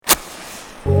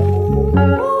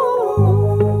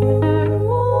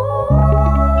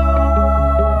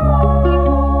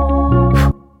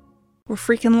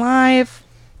freaking live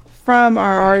from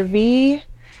our RV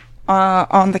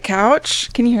on the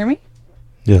couch. Can you hear me?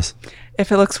 Yes.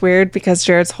 If it looks weird because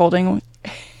Jared's holding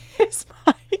his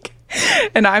mic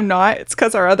and I'm not, it's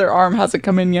because our other arm hasn't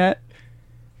come in yet.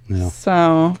 Yeah.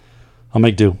 So I'll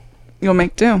make do. You'll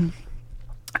make do.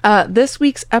 This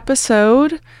week's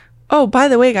episode. Oh, by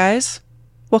the way, guys,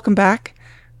 welcome back.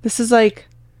 This is like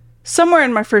somewhere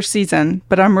in my first season,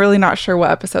 but I'm really not sure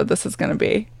what episode this is going to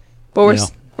be. But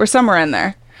we're somewhere in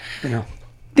there. Yeah.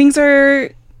 Things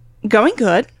are going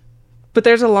good, but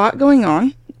there's a lot going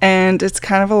on, and it's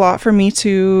kind of a lot for me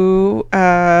to.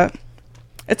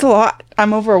 It's a lot.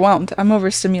 I'm overwhelmed. I'm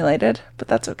overstimulated, but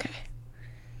that's okay.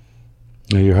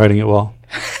 You're hiding it well.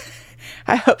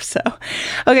 I hope so.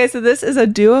 Okay, so this is a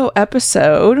duo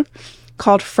episode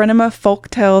called Frenema,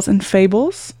 Folktales, and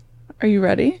Fables. Are you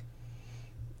ready?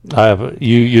 I have.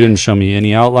 You didn't show me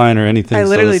any outline or anything. I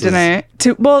literally didn't.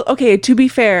 To be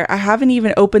fair, I haven't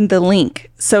even opened the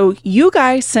link. So you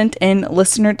guys sent in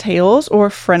listener tales or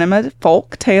Frenema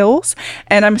folk tales,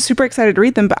 and I'm super excited to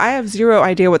read them, but I have zero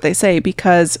idea what they say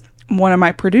because one of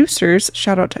my producers,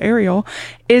 shout out to Ariel,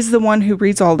 is the one who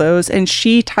reads all those, and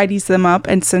she tidies them up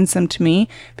and sends them to me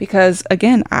because,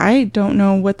 again, I don't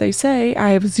know what they say. I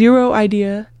have zero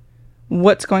idea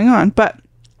what's going on, but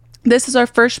this is our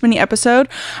first mini episode.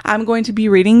 I'm going to be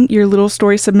reading your little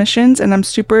story submissions, and I'm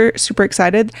super, super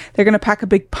excited. They're going to pack a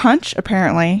big punch,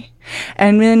 apparently,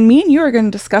 and then me and you are going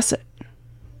to discuss it.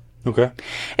 Okay.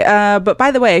 But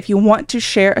by the way, if you want to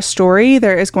share a story,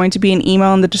 there is going to be an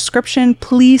email in the description.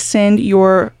 Please send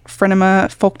your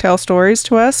Frenema folktale stories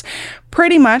to us.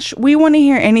 Pretty much, we want to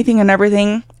hear anything and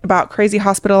everything about crazy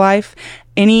hospital life.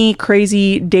 Any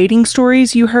crazy dating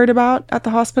stories you heard about at the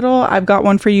hospital. I've got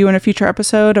one for you in a future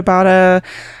episode about a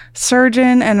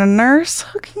surgeon and a nurse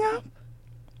hooking up.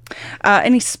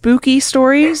 Any spooky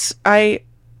stories? That's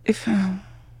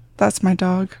my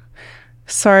dog.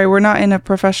 Sorry, we're not in a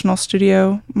professional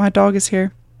studio. My dog is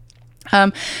here.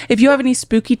 If you have any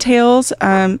spooky tales,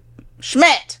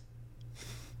 Schmidt!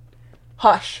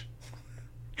 Hush.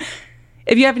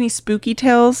 If you have any spooky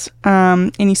tales,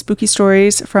 any spooky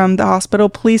stories from the hospital,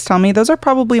 please tell me. Those are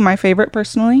probably my favorite,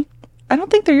 personally. I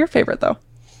don't think they're your favorite, though.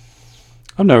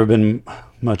 I've never been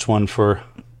much one for...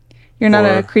 You're not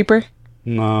a creeper?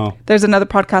 No. There's another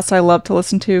podcast I love to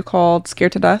listen to called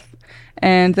Scared to Death.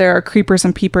 And there are creepers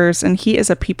and peepers, and he is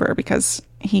a peeper because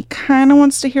he kind of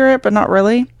wants to hear it, but not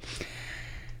really.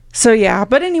 So, yeah.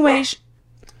 But anyway...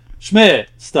 Schmidt,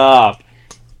 stop.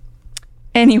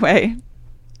 Anyway...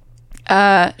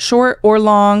 short or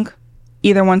long,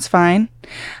 either one's fine.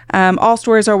 All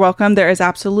stories are welcome. There is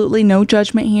absolutely no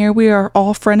judgment here. We are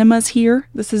all frenemas here.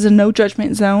 This is a no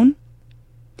judgment zone.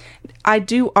 I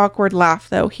do awkward laugh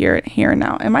though here and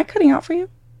now. Am I cutting out for you?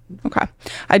 Okay.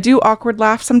 I do awkward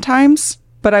laugh sometimes,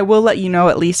 but I will let you know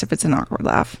at least if it's an awkward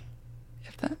laugh.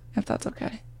 If that's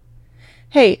okay.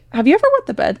 Hey, have you ever wet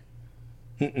the bed?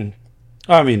 Mm-mm.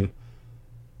 I mean,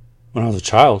 when I was a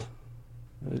child.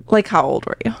 Like how old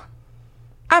were you?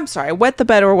 I'm sorry, wet the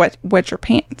bed or wet your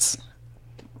pants?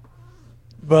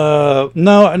 No,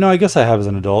 I guess I have as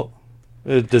an adult.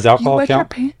 Does alcohol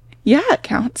count? Yeah, it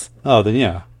counts. Oh, then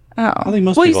yeah. Oh. I think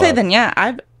most well, people you say have. then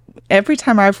yeah. Every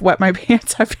time I've wet my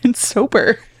pants, I've been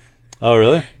sober. Oh,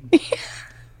 really?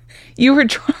 You were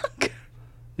drunk?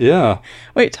 Yeah.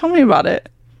 Wait, tell me about it.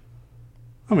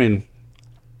 I mean,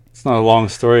 it's not a long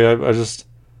story. I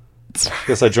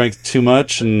guess I drank too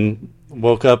much and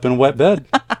woke up in a wet bed.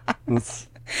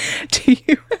 Do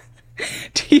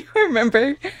you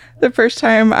remember the first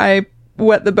time I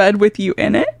wet the bed with you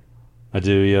in it? I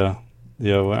do, yeah.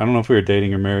 Yeah, I don't know if we were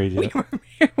dating or married yet.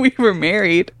 We were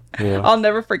married. Yeah. I'll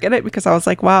never forget it because I was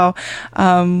like, wow,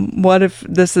 what if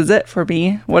this is it for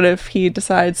me? What if he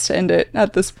decides to end it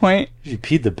at this point? If you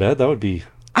peed the bed, that would be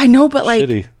I know, but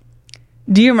shitty. Like,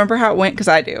 do you remember how it went? Because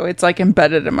I do. It's like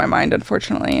embedded in my mind,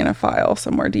 unfortunately, in a file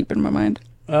somewhere deep in my mind.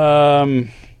 I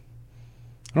don't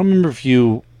remember if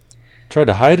you tried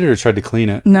to hide it or tried to clean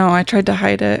it. No, I tried to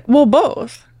hide it. Well,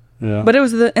 both. Yeah. But it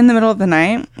was in the middle of the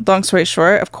night. Long story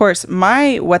short, of course,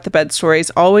 my wet the bed stories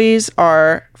always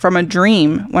are from a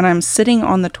dream when I'm sitting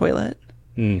on the toilet.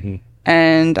 Mm-hmm.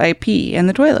 And I pee in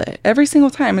the toilet every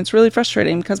single time. It's really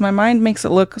frustrating because my mind makes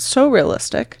it look so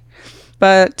realistic.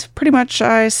 But pretty much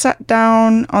I sat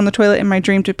down on the toilet in my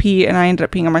dream to pee and I ended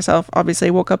up peeing on myself. Obviously,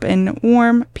 I woke up in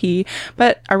warm pee.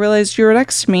 But I realized you were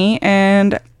next to me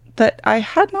and that I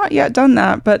had not yet done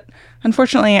that. But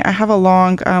unfortunately, I have a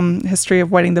long history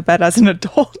of wetting the bed as an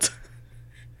adult.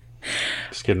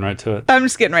 Just getting right to it. I'm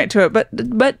just getting right to it.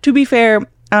 But to be fair,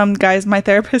 guys, my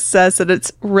therapist says that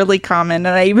it's really common.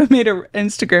 And I even made an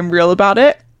Instagram reel about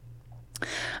it.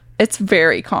 It's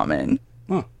very common.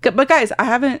 Huh. But guys, I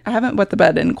haven't wet the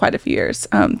bed in quite a few years.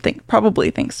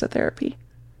 Probably thanks to therapy.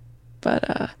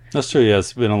 But That's true. Yeah,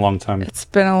 it's been a long time. it's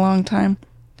been a long time.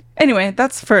 Anyway,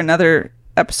 that's for another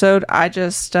episode. I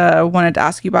just wanted to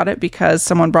ask you about it because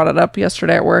someone brought it up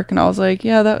yesterday at work, and I was like,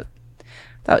 yeah, that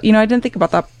I didn't think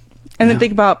about that. I didn't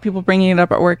think about people bringing it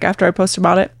up at work after I posted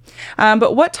about it.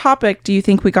 But what topic do you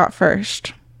think we got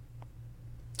first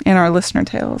in our listener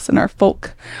tales and our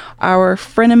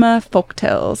Frenema folk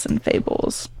tales and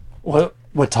fables? What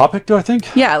topic do I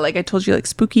think? Yeah, like I told you, like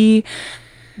spooky,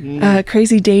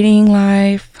 crazy dating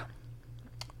life,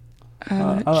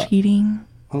 cheating.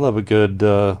 I love a good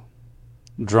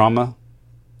drama.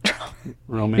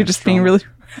 Romance. You're just being really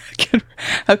good.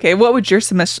 Okay, what would your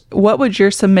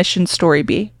submission story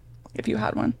be if you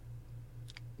had one?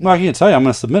 Well, I can't tell you. I'm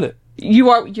going to submit it.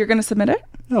 You're going to submit it?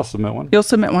 Yeah, I'll submit one. You'll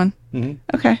submit one. Mm-hmm.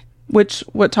 Okay.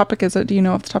 What topic is it? Do you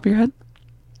know off the top of your head?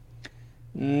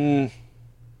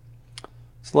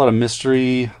 It's a lot of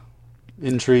mystery,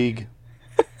 intrigue.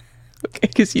 Okay,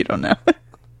 because you don't know.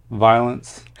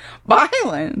 Violence.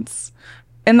 Violence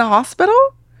in the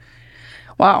hospital?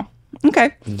 Wow.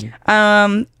 Okay.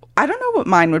 Mm-hmm. I don't know what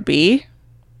mine would be.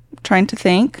 I'm trying to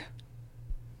think.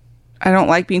 I don't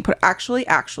like being put...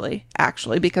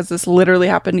 Actually, because this literally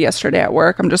happened yesterday at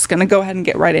work. I'm just going to go ahead and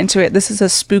get right into it. This is a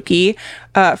spooky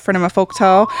Frenema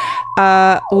folktale.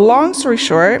 Long story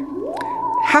short,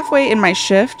 halfway in my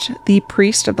shift, the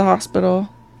priest of the hospital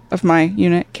of my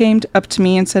unit came up to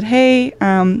me and said, hey,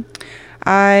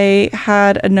 I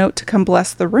had a note to come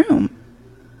bless the room.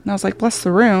 And I was like, bless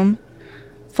the room?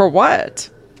 For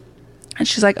what? And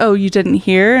she's like, oh, you didn't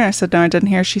hear? And I said, no, I didn't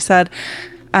hear. She said,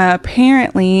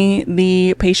 apparently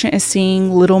the patient is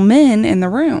seeing little men in the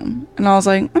room. And I was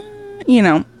like,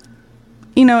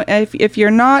 if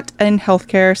you're not in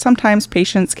healthcare, sometimes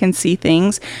patients can see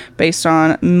things based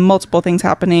on multiple things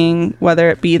happening, whether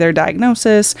it be their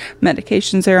diagnosis,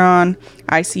 medications they're on,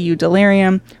 ICU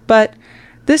delirium. But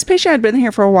this patient had been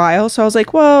here for a while, so I was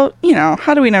like, well,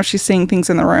 how do we know she's seeing things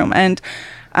in the room? And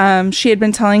she had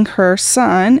been telling her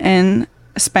son in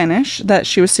Spanish that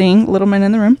she was seeing little men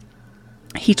in the room.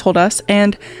 He told us,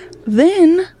 and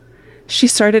then she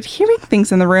started hearing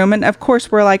things in the room. And of course,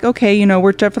 we're like, okay,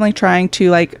 we're definitely trying to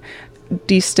like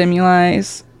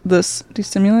destimulate this.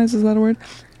 Destimulate, is that a word?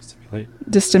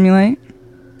 Destimulate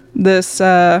this.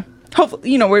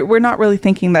 Hopefully, we're not really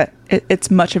thinking that it's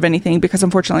much of anything because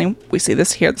unfortunately we see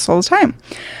this all the time.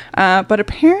 But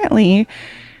apparently,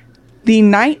 the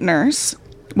night nurse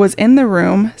was in the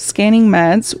room scanning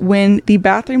meds when the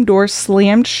bathroom door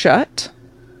slammed shut.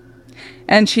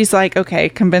 And she's like, okay,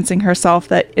 convincing herself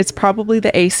that it's probably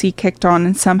the AC kicked on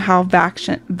and somehow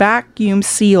vacuum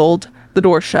sealed the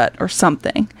door shut or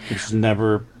something. Which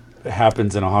never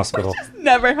happens in a hospital.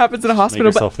 Never happens in a hospital.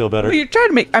 Make yourself feel better. You're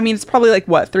trying to it's probably like,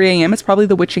 3 a.m.? It's probably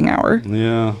the witching hour.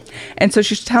 Yeah. And so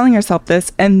she's telling herself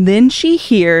this, and then she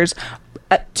hears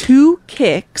 2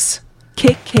 kicks,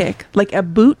 kick, like a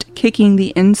boot kicking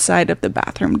the inside of the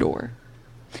bathroom door.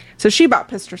 So she about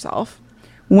pissed herself,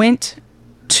 went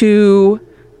to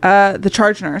the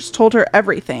charge nurse, told her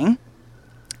everything,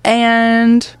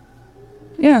 and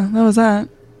yeah, that was that.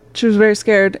 She was very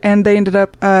scared, and they ended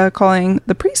up calling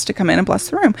the priest to come in and bless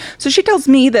the room. So she tells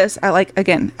me this at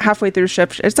again, halfway through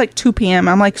shift. It's 2 p.m.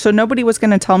 I'm like, so nobody was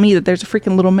going to tell me that there's a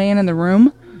freaking little man in the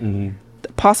room? Mm-hmm.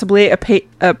 Possibly a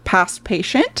past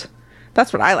patient?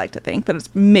 That's what I like to think, that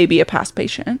it's maybe a past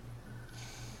patient.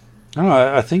 I don't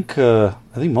know. I think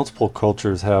multiple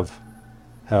cultures have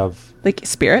like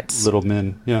spirits, little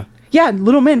men. Yeah,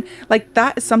 little men. Like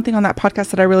that is something on that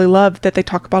podcast that I really love that they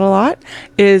talk about a lot,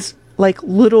 is like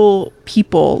little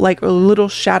people, like little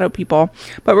shadow people.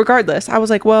 But regardless, I was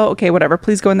like, well, okay, whatever,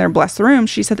 please go in there and bless the room.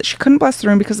 She said that she couldn't bless the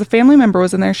room because the family member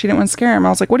was in there. She didn't want to scare him. I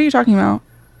was like, what are you talking about?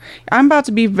 I'm about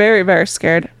to be very, very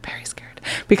scared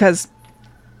because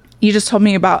you just told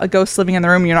me about a ghost living in the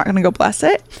room. You're not going to go bless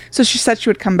it. So she said she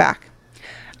would come back.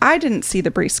 I didn't see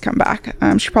the priest come back.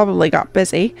 She probably got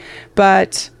busy,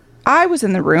 but I was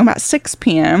in the room at 6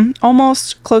 p.m.,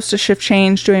 almost close to shift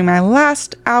change, doing my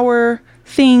last hour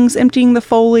things, emptying the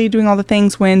Foley, doing all the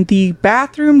things, when the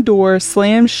bathroom door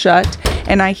slams shut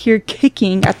and I hear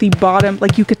kicking at the bottom.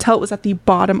 Like you could tell it was at the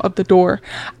bottom of the door.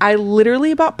 I literally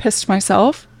about pissed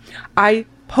myself. I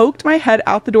poked my head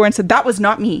out the door and said, that was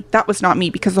not me,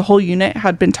 because the whole unit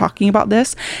had been talking about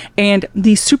this, and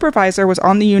the supervisor was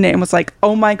on the unit and was like,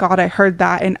 oh my god, I heard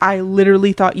that, and I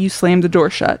literally thought you slammed the door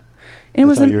shut. It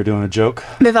was you were doing a joke.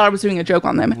 They thought I was doing a joke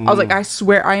on them. I was like, I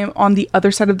swear I am on the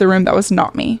other side of the room. That was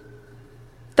not me.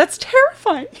 That's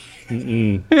terrifying.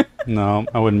 No,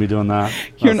 I wouldn't be doing that.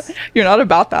 You're not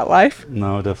about that life.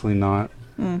 No, definitely not.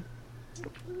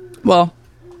 Well,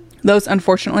 those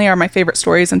unfortunately are my favorite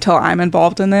stories until I'm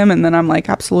involved in them, and then I'm like,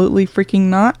 absolutely freaking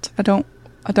not. I don't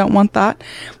want that.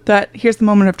 But here's the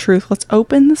moment of truth. Let's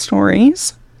open the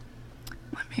stories.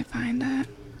 Let me find it.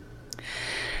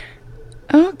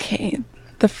 Okay.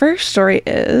 The first story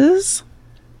is,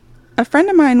 a friend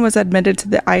of mine was admitted to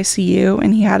the ICU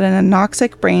and he had an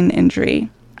anoxic brain injury.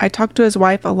 I talked to his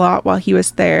wife a lot while he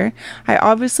was there. I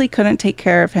obviously couldn't take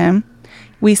care of him.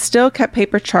 We still kept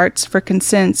paper charts for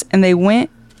consents, and they went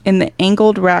in the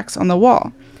angled racks on the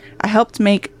wall. I helped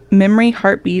make memory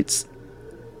heartbeat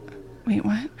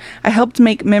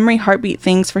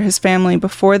things for his family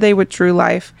before they withdrew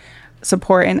life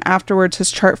support, and afterwards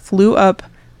his chart flew up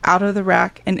out of the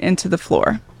rack and into the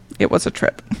floor. It was a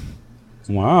trip.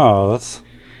 Wow, that's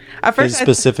his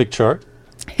specific chart.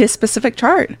 His specific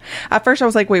chart. At first I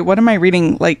was like, wait, what am I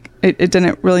reading? Like, it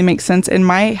didn't really make sense. In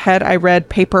my head, I read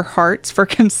paper hearts for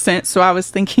consent, so I was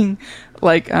thinking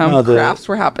like crafts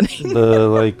were happening.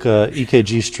 The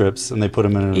EKG strips, and they put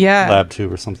them in a lab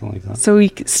tube or something like that. So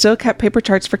we still kept paper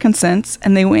charts for consents,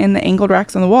 and they went in the angled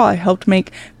racks on the wall. I helped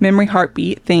make memory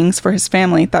heartbeat things for his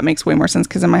family. That makes way more sense,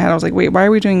 because in my head I was like, wait, why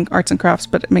are we doing arts and crafts?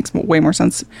 But it makes way more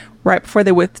sense. Right before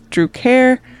they withdrew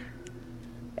care,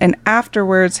 and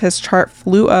afterwards his chart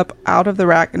flew up out of the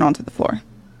rack and onto the floor.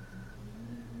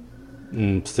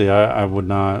 See, I would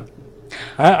not.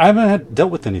 I haven't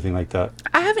dealt with anything like that.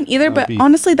 I haven't either, but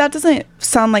honestly, that doesn't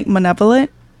sound like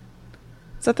malevolent.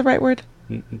 Is that the right word?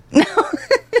 No.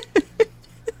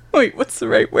 Wait, what's the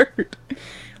right word?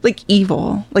 Like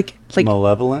evil. Like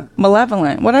malevolent?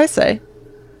 Malevolent. What'd I say?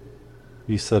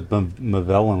 You said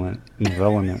malevolent.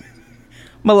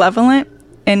 Malevolent?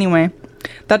 Anyway,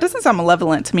 that doesn't sound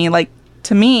malevolent to me. Like,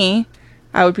 to me,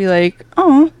 I would be like,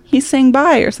 oh, he's saying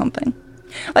bye or something.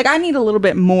 Like, I need a little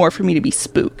bit more for me to be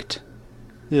spooked.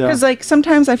 Yeah. Because, like,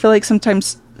 sometimes I feel like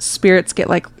sometimes spirits get,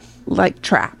 like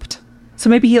trapped. So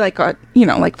maybe he, like, got,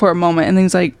 like, for a moment, and then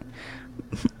he's like,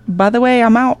 by the way,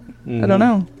 I'm out. I don't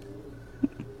know.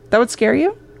 That would scare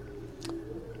you?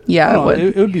 Yeah, it would.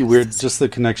 It would be weird, just the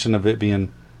connection of it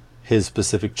being his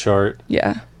specific chart.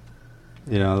 Yeah.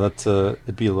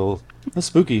 It'd be a little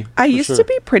spooky. I used to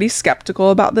be pretty skeptical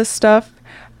about this stuff.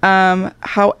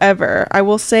 However, I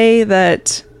will say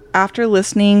that after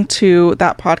listening to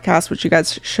that podcast, which you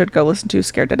guys should go listen to,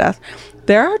 Scared to Death,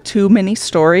 there are too many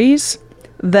stories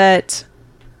that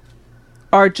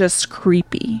are just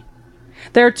creepy.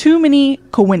 There are too many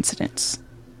coincidences.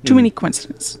 Many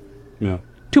coincidences. Yeah.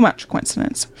 Too much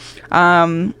coincidence.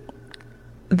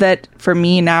 That for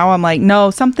me now, I'm like, no,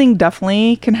 something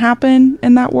definitely can happen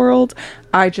in that world.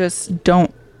 I just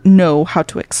don't know how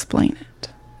to explain it.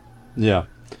 Yeah.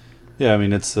 Yeah, I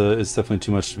mean, it's definitely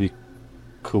too much to be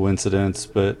coincidence,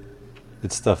 but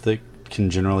it's stuff that can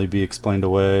generally be explained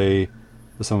away,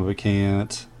 but some of it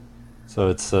can't. So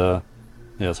it's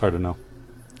it's hard to know.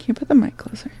 Can you put the mic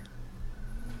closer?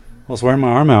 I was wearing my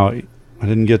arm out. I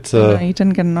didn't get no, you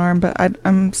didn't get an arm, but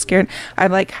I'm scared.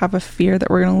 I have a fear that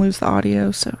we're gonna lose the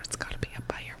audio, so it's gotta be up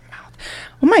by your mouth.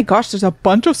 Oh my gosh, there's a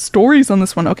bunch of stories on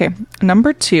this one. Okay,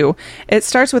 number 2. It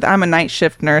starts with, I'm a night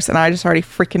shift nurse, and I just already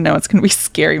freaking know it's gonna be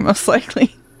scary, most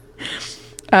likely.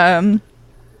 I'm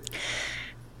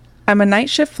a night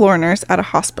shift floor nurse at a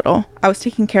hospital. I was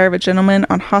taking care of a gentleman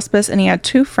on hospice, and he had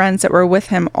 2 friends that were with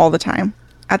him all the time.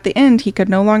 At the end, he could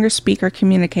no longer speak or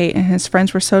communicate, and his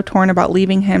friends were so torn about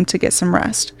leaving him to get some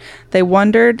rest. They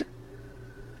wondered,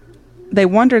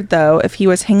 though, if he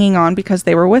was hanging on because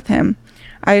they were with him.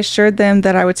 I assured them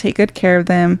that I would take good care of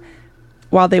them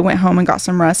while they went home and got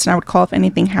some rest, and I would call if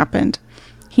anything happened.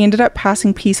 He ended up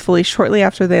passing peacefully shortly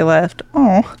after they left.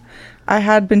 Oh, I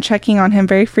had been checking on him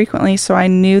very frequently, so I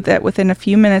knew that within a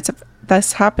few minutes of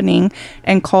this happening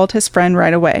and called his friend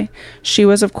right away. She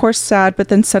was of course sad, but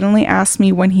then suddenly asked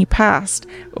me when he passed.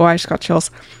 Oh, I just got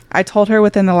chills. I told her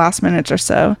within the last minute or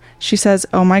so. She says,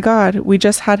 oh my god, we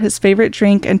just had his favorite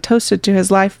drink and toasted to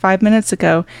his life 5 minutes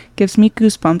ago. Gives me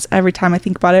goosebumps every time I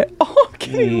think about it. Oh, I'm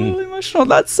getting a little emotional.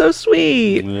 That's so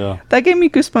sweet. Yeah. That gave me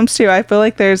goosebumps too. I feel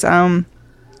like there's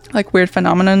like weird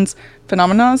phenomenons.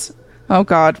 Oh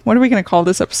god, what are we gonna call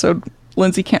this episode?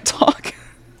 Lindsay can't talk.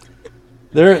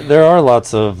 There are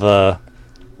lots of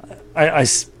I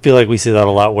feel like we see that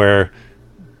a lot, where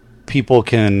people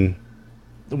can,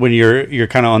 when you're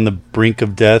kind of on the brink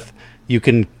of death, you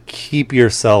can keep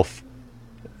yourself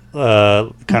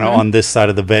kind of on this side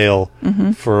of the veil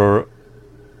for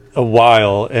a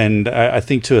while, and I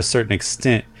think to a certain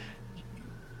extent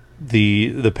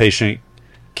the patient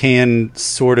can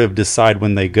sort of decide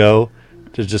when they go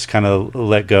to just kind of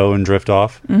let go and drift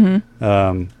off.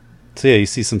 So yeah, you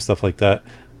see some stuff like that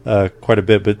quite a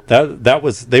bit, but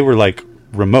they were like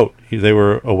remote. They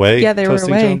were away. Yeah, they were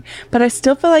toasting away. John. But I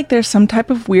still feel like there's some type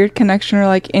of weird connection or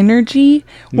like energy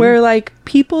where like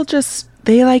people just,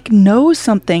 they like know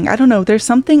something. I don't know. There's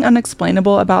something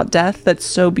unexplainable about death that's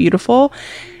so beautiful,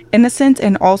 innocent,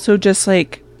 and also just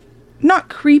like not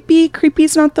creepy.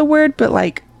 Creepy's not the word, but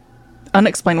like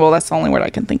unexplainable. That's the only word I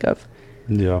can think of.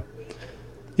 Yeah.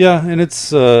 Yeah, and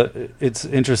it's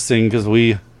interesting because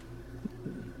you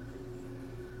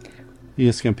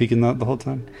just gonna peek in that the whole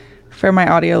time? For my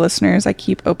audio listeners, I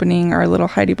keep opening our little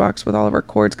Heidi box with all of our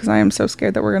cords because I am so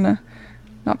scared that we're gonna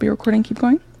not be recording. Keep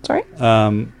going. Sorry.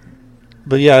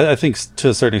 But yeah, I think to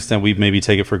a certain extent we maybe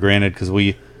take it for granted because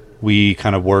we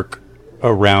kind of work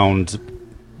around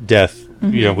death.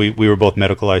 You know, we were both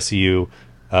medical ICU.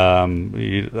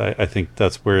 I think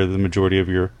that's where the majority of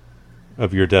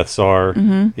your deaths are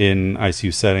in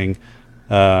ICU setting.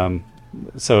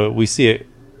 So we see it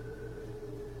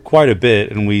quite a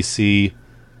bit, and we see,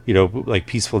 you know, like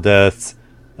peaceful deaths,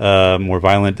 more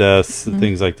violent deaths,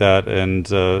 things like that. And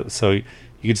so you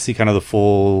get to see kind of the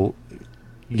full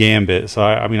gambit. So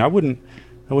I mean, I wouldn't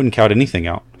count anything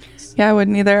out. Yeah, I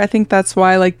wouldn't either. I think that's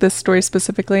why, like, this story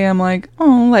specifically, I'm like,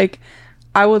 oh, like,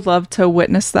 I would love to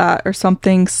witness that or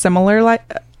something similar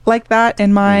like that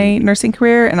in my nursing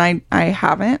career, and I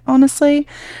haven't, honestly.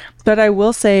 But I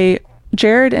will say,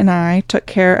 Jared and I took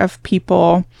care of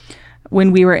people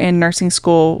when we were in nursing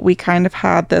school. We kind of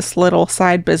had this little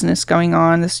side business going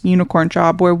on, this unicorn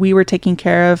job, where we were taking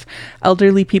care of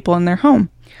elderly people in their home,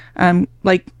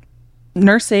 like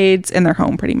nurse aides in their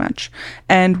home, pretty much.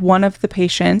 And one of the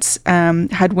patients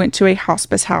had went to a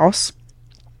hospice house,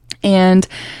 and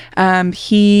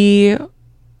he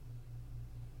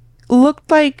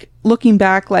looked like, looking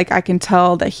back, like I can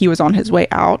tell that he was on his way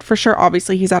out for sure.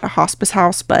 Obviously he's at a hospice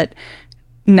house, but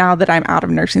now that I'm out of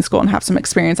nursing school and have some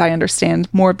experience, I understand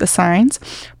more of the signs.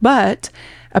 But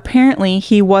apparently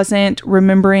he wasn't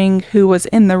remembering who was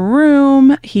in the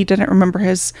room. He didn't remember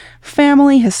his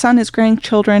family, his son, his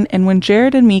grandchildren. And when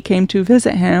Jared and me came to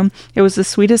visit him, it was the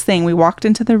sweetest thing. We walked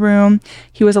into the room.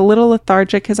 He was a little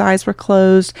lethargic. His eyes were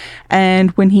closed.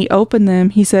 And when he opened them,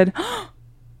 he said,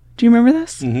 do you remember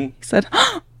this? He said,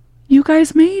 you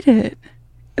guys made it.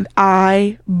 And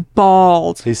I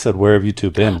bawled. He said, where have you two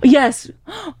been? Yes.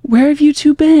 Where have you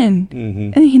two been?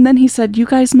 And then he said, you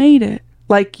guys made it.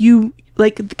 Like you,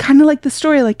 like kind of like the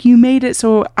story, like you made it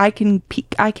so I can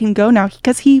go now,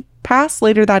 because he passed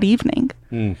later that evening.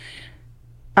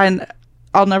 And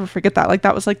I'll never forget that. Like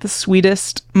that was like the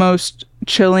sweetest, most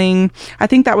chilling. I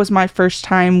think that was my first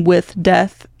time with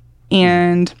death,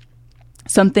 and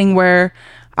something where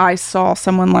I saw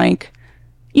someone, like,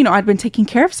 you know, I'd been taking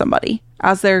care of somebody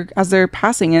as they're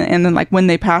passing, and then like when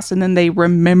they passed and then they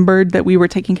remembered that we were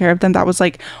taking care of them. That was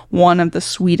like one of the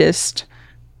sweetest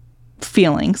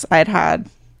feelings I'd had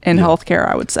in healthcare,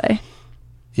 I would say.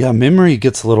 Yeah, memory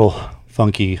gets a little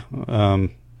funky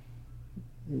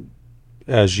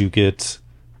as you get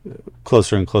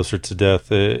closer and closer to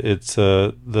death. It's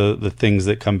the things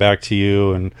that come back to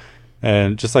you,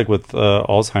 and just like with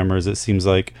Alzheimer's, it seems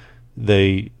like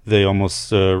they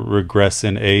almost regress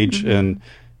in age, and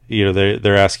you know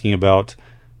they're asking about,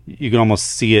 you can almost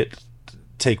see it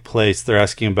take place. They're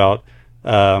asking about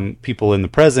people in the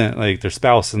present, like their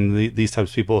spouse and these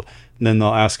types of people, and then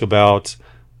they'll ask about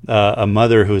a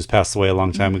mother who has passed away a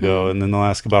long time ago, and then they'll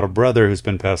ask about a brother who's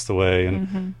been passed away,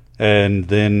 and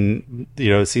then, you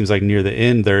know, it seems like near the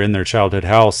end they're in their childhood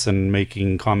house and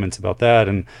making comments about that.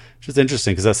 And it's just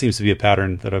interesting because that seems to be a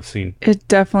pattern that I've seen. It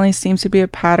definitely seems to be a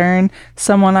pattern.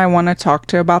 Someone I want to talk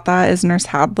to about that is Nurse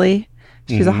Hadley.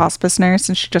 She's a hospice nurse,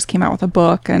 and she just came out with a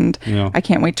book, and I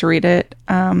can't wait to read it.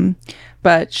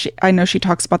 But I know she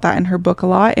talks about that in her book a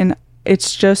lot, and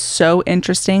it's just so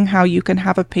interesting how you can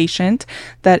have a patient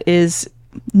that is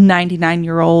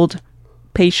 99-year-old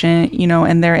patient, you know,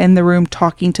 and they're in the room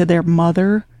talking to their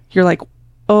mother. You're like,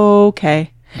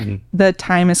 okay, the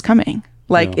time is coming.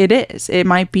 Like it is. It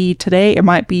might be today, it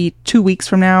might be 2 weeks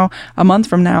from now, a month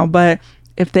from now, but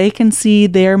if they can see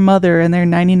their mother and they're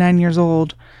 99 years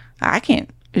old, I can't.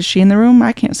 Is she in the room?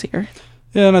 I can't see her.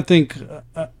 Yeah, and I think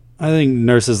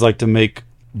nurses like to make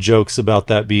jokes about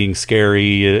that being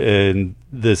scary and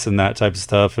this and that type of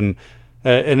stuff, and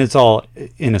it's all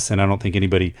innocent. I don't think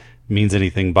anybody means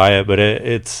anything by it, but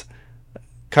it's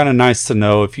kind of nice to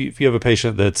know if you have a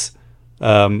patient that's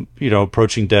you know,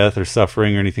 approaching death or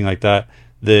suffering or anything like that,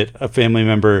 that a family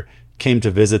member came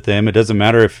to visit them. It doesn't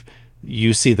matter if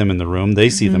you see them in the room, they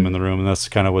see them in the room, and that's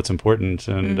kind of what's important.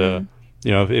 And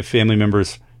you know, if family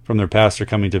members from their past are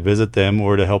coming to visit them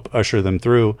or to help usher them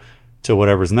through to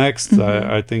whatever's next,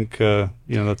 I think you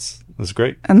know, that's That's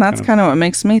great. And that's kind of what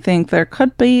makes me think there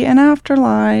could be an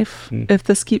afterlife. If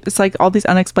this it's like all these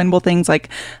unexplainable things, like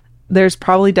there's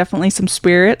probably definitely some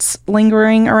spirits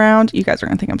lingering around. You guys are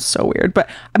going to think I'm so weird, but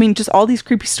I mean, just all these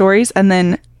creepy stories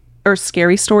or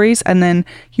scary stories. And then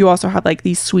you also have like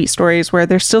these sweet stories where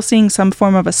they're still seeing some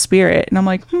form of a spirit. And I'm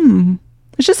like,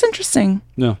 it's just interesting.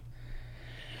 Yeah.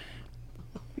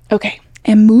 Okay.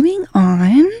 And moving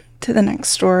on to the next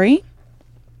story.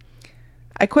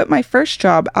 I quit my first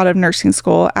job out of nursing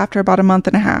school after about a month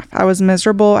and a half. I was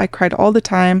miserable. I cried all the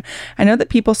time. I know that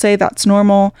people say that's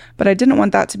normal, but I didn't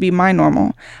want that to be my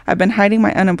normal. I've been hiding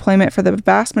my unemployment from the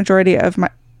vast majority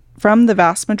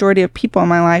of people in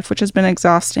my life, which has been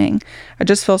exhausting. I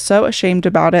just feel so ashamed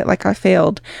about it, like I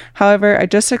failed. However, I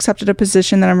just accepted a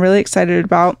position that I'm really excited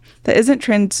about that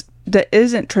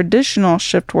isn't traditional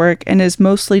shift work and is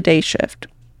mostly day shift.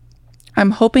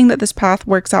 I'm hoping that this path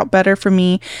works out better for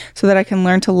me so that I can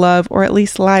learn to love or at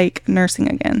least like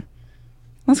nursing again.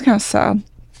 That's kind of sad.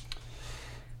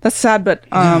 That's sad, but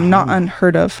not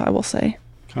unheard of, I will say.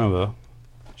 Kind of a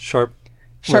sharp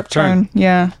turn.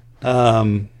 Yeah.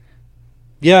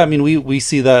 Yeah, I mean, we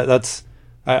see that. That's,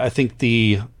 I think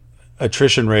the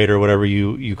attrition rate or whatever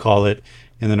you call it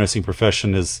in the nursing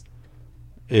profession is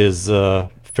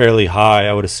fairly high.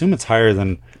 I would assume it's higher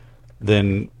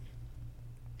than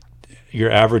your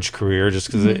average career, just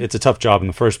because it's a tough job in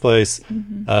the first place. Some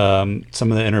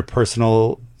of the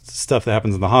interpersonal stuff that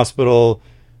happens in the hospital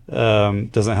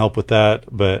doesn't help with that.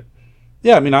 But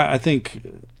yeah, I mean, I think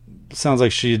it sounds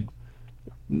like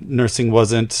nursing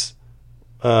wasn't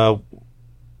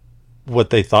what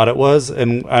they thought it was,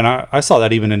 and I saw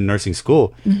that even in nursing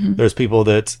school. There's people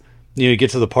that you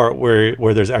get to the part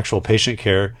where there's actual patient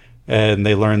care, and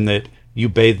they learn that you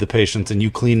bathe the patients and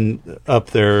you clean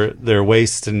up their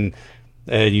waste and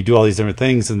you do all these different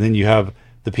things, and then you have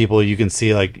the people you can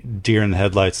see like deer in the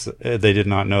headlights. They did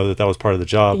not know that was part of the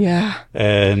job. Yeah.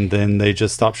 And then they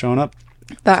just stopped showing up.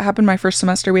 That happened my first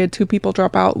semester. We had 2 people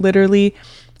drop out. Literally,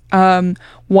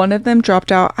 one of them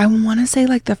dropped out, I want to say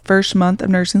like the first month of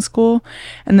nursing school,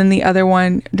 and then the other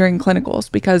one during clinicals,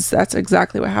 because that's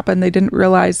exactly what happened. They didn't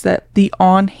realize that the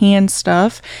on-hand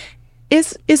stuff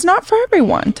is not for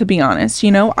everyone, to be honest.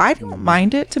 You know, I don't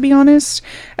mind it, to be honest.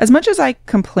 As much as I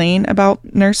complain about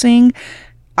nursing,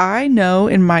 I know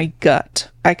in my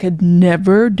gut I could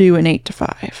never do an 8 to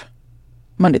 5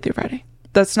 Monday through Friday.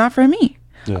 That's not for me.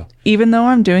 Yeah. Even though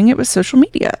I'm doing it with social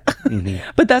media.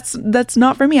 But that's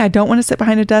not for me. I don't want to sit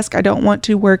behind a desk. I don't want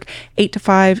to work 8 to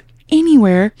 5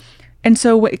 anywhere. And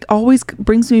so it always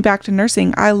brings me back to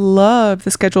nursing. I love the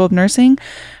schedule of nursing,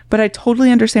 but I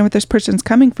totally understand where this person's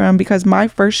coming from, because my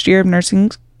first year of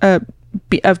nursing,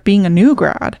 of being a new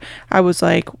grad, I was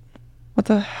like, what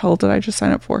the hell did I just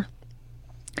sign up for?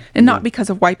 And not because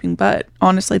of wiping butt.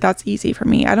 Honestly, that's easy for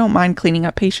me. I don't mind cleaning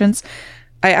up patients.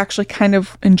 I actually kind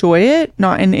of enjoy it,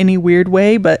 not in any weird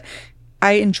way, but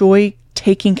I enjoy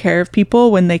taking care of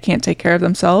people when they can't take care of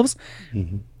themselves.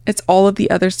 It's all of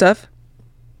the other stuff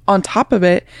on top of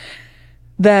it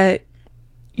that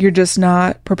you're just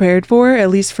not prepared for. At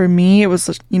least for me, it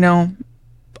was, you know,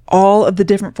 all of the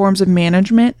different forms of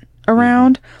management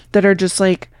around that are just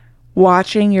like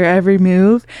watching your every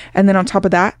move. And then on top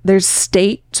of that, there's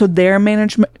state, so their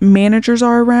managers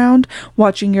are around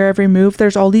watching your every move.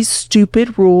 There's all these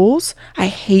stupid rules. I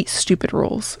hate stupid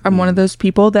rules. I'm one of those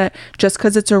people that just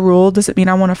because it's a rule doesn't mean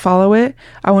I want to follow it.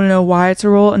 I want to know why it's a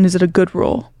rule and is it a good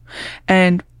rule.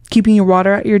 And keeping your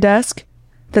water at your desk,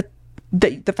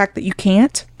 the fact that you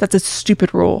can't, that's a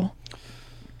stupid rule.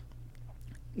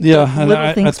 Yeah, and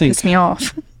little things I think piss me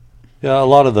off. Yeah, a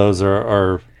lot of those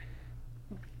are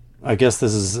I guess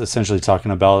this is essentially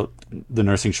talking about the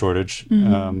nursing shortage,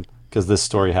 because this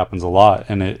story happens a lot,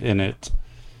 and it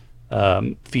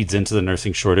feeds into the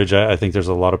nursing shortage. I think there's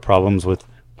a lot of problems with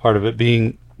part of it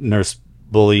being nurse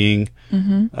bullying.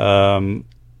 So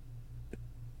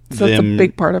that's a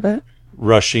big part of it.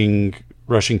 Rushing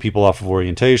people off of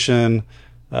orientation,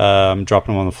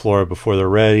 dropping them on the floor before they're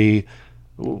ready,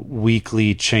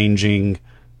 weekly changing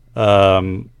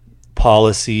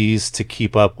policies to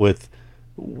keep up with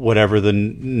whatever the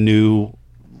new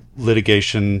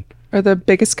litigation or the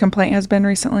biggest complaint has been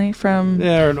recently from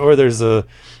or there's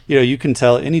you can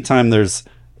tell anytime there's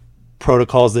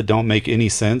protocols that don't make any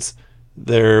sense.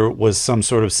 There was some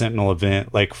sort of sentinel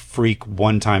event, like freak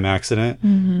one-time accident,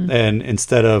 and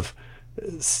instead of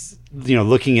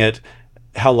looking at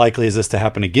how likely is this to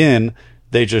happen again,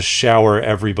 they just shower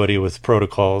everybody with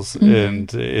protocols,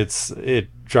 and it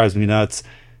drives me nuts.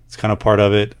 It's kind of part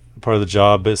of the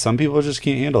job, but some people just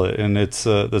can't handle it, and it's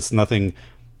that's nothing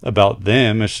about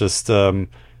them. It's just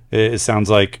it sounds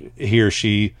like he or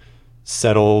she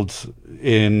settled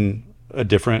in a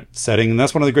different setting. And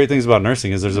that's one of the great things about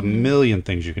nursing is there's a million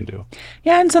things you can do.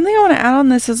 Yeah, and something I want to add on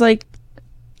this is like,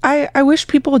 I wish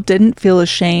people didn't feel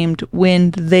ashamed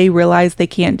when they realize they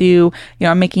can't do,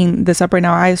 I'm making this up right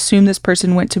now. I assume this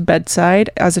person went to bedside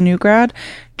as a new grad.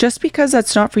 Just because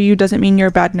that's not for you doesn't mean you're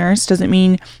a bad nurse, doesn't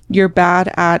mean you're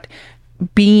bad at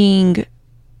being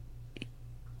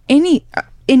in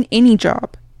any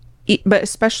job, but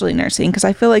especially nursing, because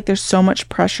I feel like there's so much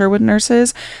pressure with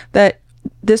nurses that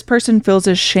this person feels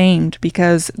ashamed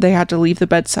because they had to leave the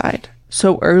bedside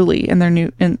so early in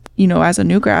their as a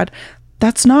new grad.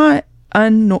 That's not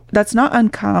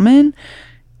uncommon,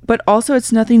 but also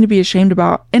it's nothing to be ashamed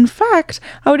about. In fact,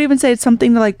 I would even say it's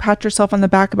something to like pat yourself on the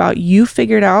back about. You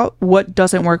figured out what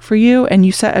doesn't work for you and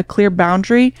you set a clear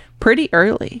boundary pretty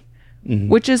early,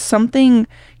 which is something,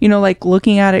 like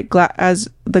looking at it as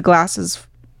the glass is,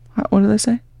 what do they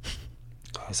say?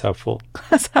 Glass half full.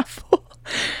 Glass half full.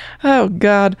 Oh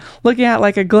God. Looking at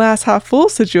like a glass half full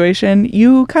situation,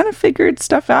 you kind of figured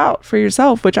stuff out for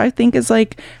yourself, which I think is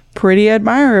like pretty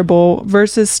admirable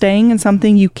versus staying in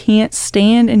something you can't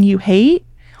stand and you hate.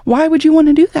 Why would you want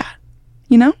to do that?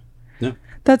 Yeah.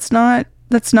 That's not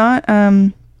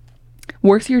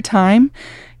worth your time.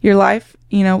 Your life,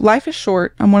 life is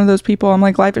short. I'm one of those people. I'm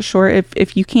like, life is short.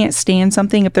 If you can't stand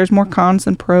something, if there's more cons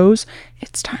than pros,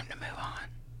 it's time to move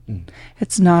on.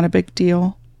 It's not a big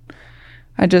deal.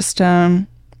 I just,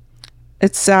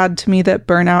 it's sad to me that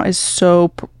burnout is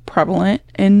so prevalent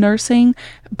in nursing,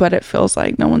 but it feels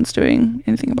like no one's doing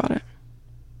anything about it.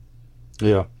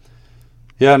 Yeah.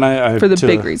 And I for the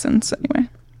big reasons anyway.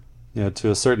 Yeah,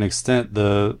 to a certain extent,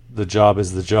 the job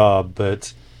is the job,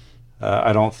 but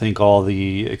I don't think all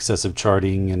the excessive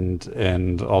charting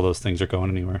and all those things are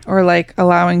going anywhere. Or like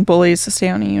allowing bullies to stay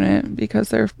on a unit because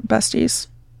they're besties.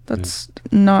 That's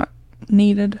not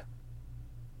needed.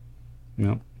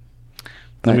 No.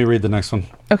 Let me read the next one.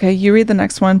 Okay, you read the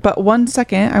next one. But 1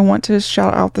 second, I want to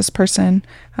shout out this person.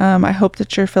 I hope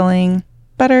that you're feeling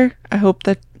better. I hope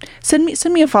that send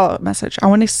me a follow-up message. I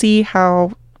want to see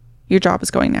how your job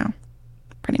is going now.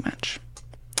 Pretty much.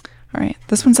 All right.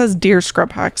 This one says Dear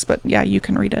Scrub Hacks, but yeah, you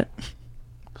can read it.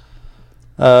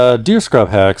 Dear Scrub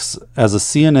Hacks, as a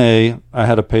CNA, I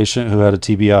had a patient who had a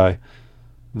TBI.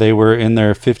 They were in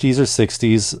their 50s or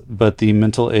 60s, but the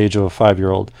mental age of a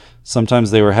 5-year-old.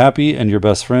 Sometimes they were happy and your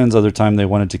best friends. Other time they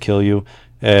wanted to kill you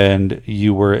and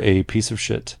you were a piece of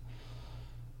shit.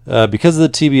 Because of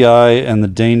the TBI and the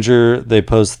danger they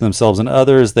posed to themselves and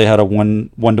others, they had a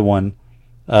one-to-one.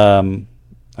 I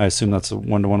assume that's a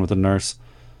one-to-one with a nurse.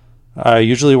 I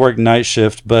usually work night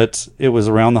shift, but it was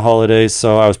around the holidays,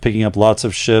 so I was picking up lots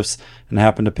of shifts and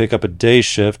happened to pick up a day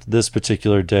shift this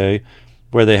particular day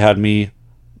where they had me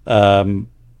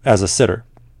as a sitter.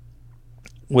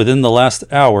 Within the last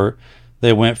hour,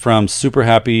 they went from super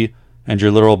happy and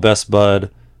your literal best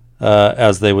bud,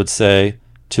 as they would say,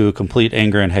 to complete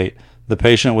anger and hate. The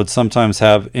patient would sometimes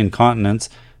have incontinence,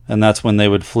 and that's when they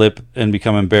would flip and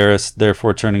become embarrassed,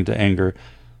 therefore turning to anger.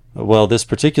 Well, this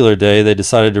particular day, they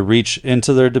decided to reach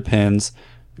into their Depends,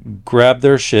 grab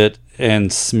their shit,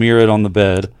 and smear it on the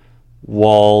bed,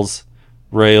 walls,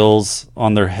 rails,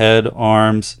 on their head,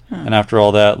 arms, and after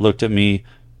all that, looked at me,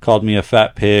 called me a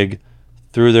fat pig,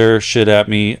 threw their shit at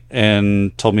me,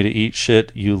 and told me to eat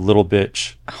shit, you little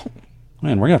bitch. Oh.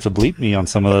 Man, we're going to have to bleep me on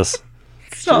some of this.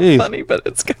 It's not funny, but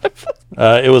it's kind of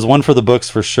funny. It was one for the books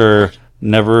for sure.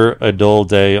 Never a dull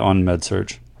day on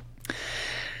MedSurg.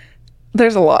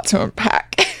 There's a lot to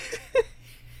unpack. You're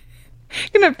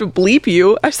going to have to bleep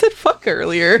you. I said fuck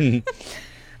earlier.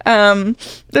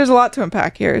 There's a lot to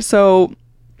unpack here. So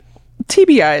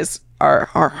TBIs are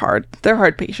hard. They're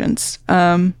hard patients.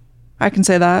 I can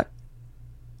say that.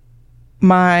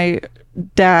 My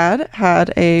dad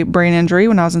had a brain injury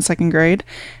when I was in 2nd grade,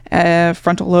 a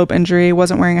frontal lobe injury,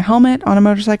 wasn't wearing a helmet on a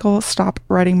motorcycle, stop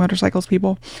riding motorcycles,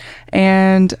 people,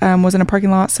 and was in a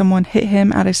parking lot. Someone hit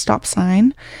him at a stop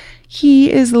sign.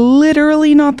 He is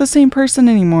literally not the same person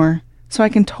anymore. So I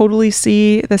can totally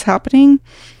see this happening.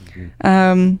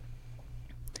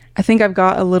 I think I've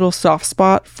got a little soft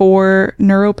spot for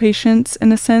neuro patients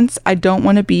in a sense. I don't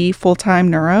want to be full-time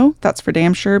neuro. That's for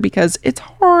damn sure, because it's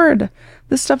hard.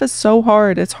 This stuff is so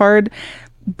hard. It's hard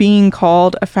being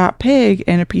called a fat pig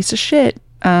and a piece of shit.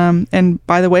 And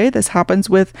by the way, this happens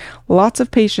with lots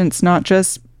of patients, not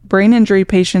just brain injury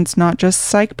patients, not just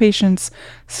psych patients.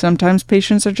 Sometimes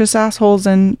patients are just assholes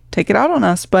and take it out on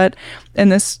us. But in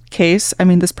this case, I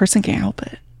mean, this person can't help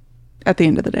it at the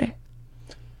end of the day.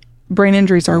 Brain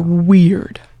injuries are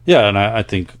weird. Yeah, and I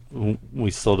think we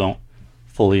still don't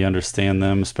fully understand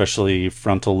them, especially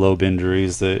frontal lobe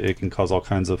injuries. That it can cause all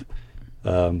kinds of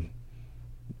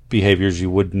behaviors you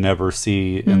would never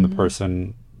see in the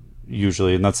person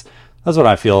usually, and that's what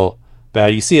I feel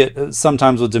bad. You see it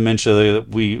sometimes with dementia.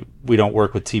 We don't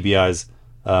work with TBIs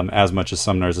as much as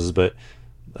some nurses, but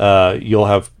you'll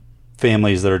have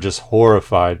families that are just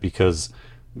horrified because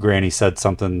Granny said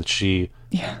something that she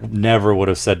never would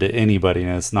have said to anybody,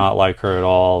 and it's not like her at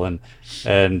all. And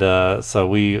so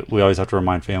we always have to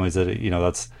remind families that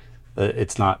that's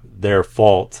it's not their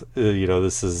fault.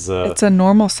 This is it's a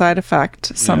normal side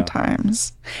effect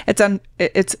sometimes. Yeah.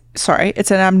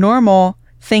 It's an abnormal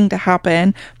thing to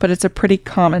happen, but it's a pretty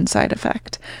common side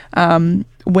effect.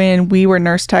 When we were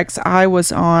nurse techs, I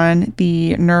was on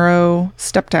the neuro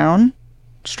step down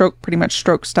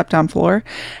stroke step down floor,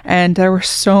 and there were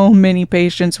so many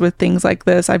patients with things like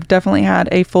this. I've definitely had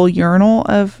a full urinal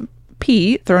of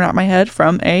pee thrown out my head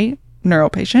from a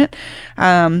neuro patient.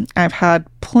 I've had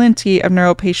plenty of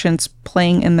neuro patients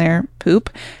playing in their poop,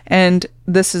 and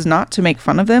this is not to make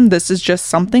fun of them. This is just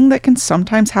something that can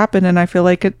sometimes happen, and I feel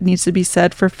like it needs to be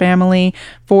said for family,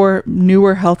 for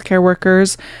newer healthcare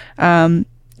workers.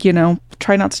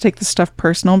 Try not to take this stuff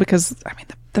personal, because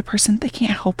the person, they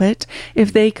can't help it.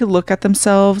 If they could look at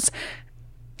themselves,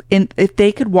 if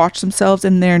they could watch themselves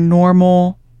in their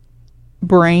normal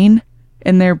brain,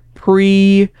 in their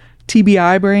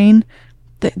pre-TBI brain,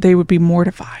 they would be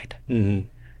mortified. Mm-hmm.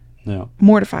 Yeah.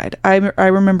 Mortified. I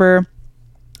remember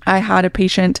I had a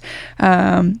patient,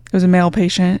 it was a male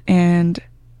patient, and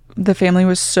the family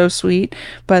was so sweet,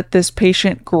 but this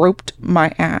patient groped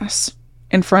my ass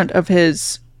in front of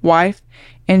his wife,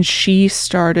 and she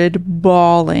started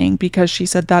bawling because she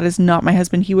said, "That is not my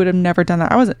husband. He would have never done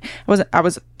that." I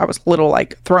was a little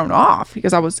like thrown off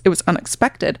because it was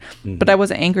unexpected, but I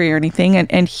wasn't angry or anything.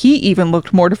 And he even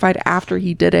looked mortified after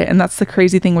he did it. And that's the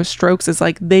crazy thing with strokes, is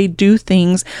like they do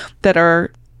things that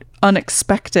are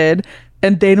unexpected,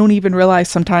 and they don't even realize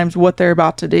sometimes what they're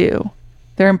about to do.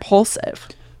 They're impulsive.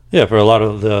 Yeah, for a lot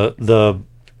of the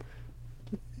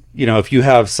if you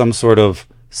have some sort of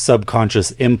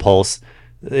subconscious impulse,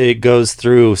 it goes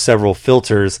through several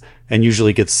filters and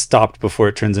usually gets stopped before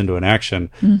it turns into an action.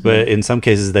 Mm-hmm. But in some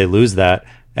cases they lose that,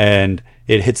 and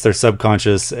it hits their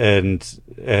subconscious, and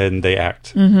they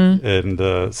act. Mm-hmm.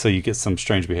 And so you get some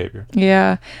strange behavior.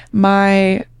 Yeah.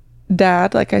 My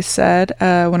dad, like I said,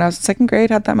 when I was in second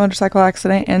grade, had that motorcycle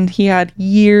accident, and he had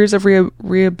years of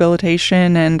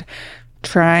rehabilitation and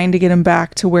trying to get him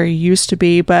back to where he used to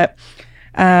be. But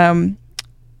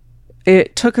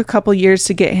it took a couple years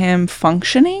to get him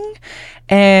functioning.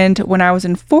 And when I was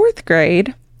in fourth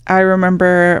grade, I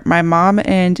remember my mom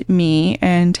and me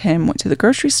and him went to the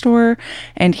grocery store,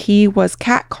 and he was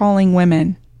catcalling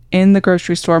women in the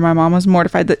grocery store. My mom was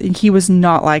mortified that he was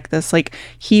not like this. Like,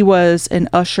 he was an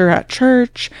usher at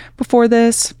church before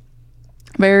this.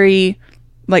 Very,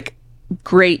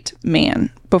 great man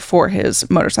before his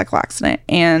motorcycle accident,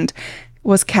 and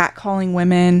was catcalling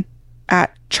women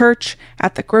at church,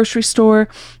 at the grocery store,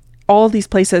 all these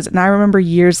places. And I remember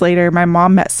years later, my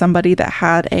mom met somebody that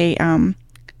had a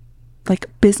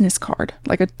business card,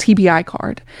 like a TBI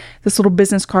card, this little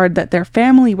business card that their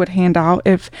family would hand out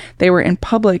if they were in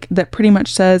public, that pretty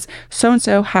much says,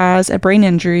 so-and-so has a brain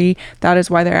injury, that is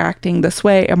why they're acting this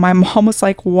way. And my mom was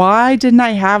like, why didn't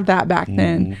I have that back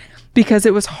then? Because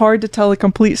it was hard to tell a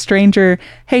complete stranger,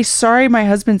 "Hey, sorry, my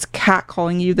husband's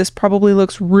catcalling you. This probably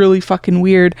looks really fucking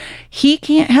weird." He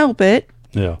can't help it.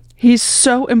 Yeah. He's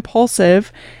so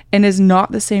impulsive and is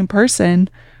not the same person.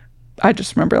 I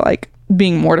just remember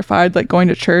being mortified, going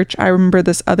to church. I remember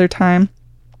this other time,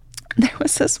 there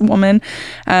was this woman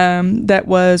that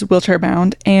was wheelchair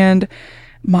bound, and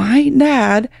my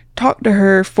dad talked to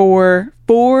her for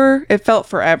it felt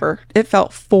forever. It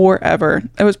felt forever.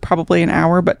 It was probably an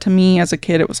hour, but to me as a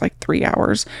kid, it was 3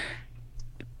 hours.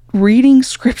 Reading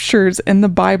scriptures in the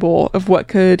Bible of what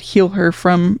could heal her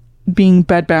from being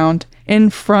bedbound in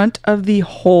front of the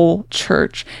whole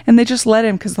church. And they just let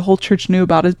him because the whole church knew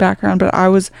about his background, but I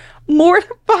was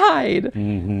mortified.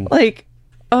 Mm-hmm.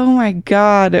 Oh my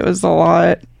God, it was a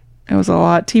lot. It was a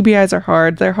lot. TBIs are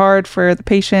hard. They're hard for the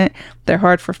patient. They're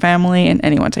hard for family and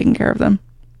anyone taking care of them.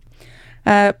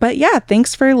 But yeah,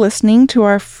 thanks for listening to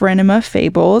our Frenema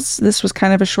fables. This was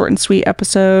kind of a short and sweet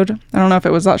episode. I don't know if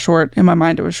it was that short. In my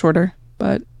mind, it was shorter,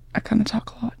 but I kind of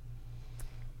talk a lot.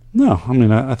 No, I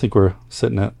mean, I think we're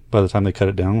sitting at, by the time they cut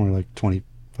it down, we're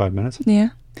 25 minutes. Yeah.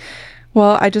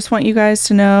 Well, I just want you guys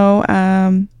to know,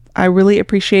 I really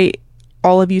appreciate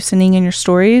all of you sending in your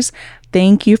stories.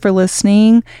 Thank you for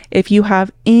listening. If you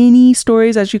have any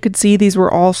stories, as you could see, these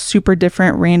were all super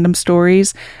different, random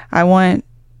stories. I want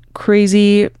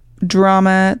crazy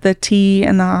drama, the tea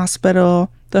in the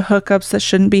hospital, the hookups that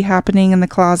shouldn't be happening in the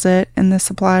closet, in the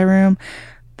supply room,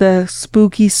 the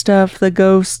spooky stuff, the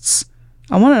ghosts.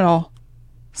 I want it all.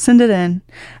 Send it in.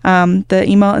 The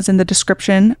email is in the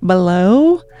description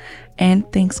below.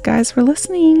 And thanks, guys, for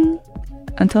listening.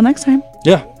 Until next time.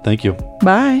 Yeah, thank you.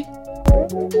 Bye.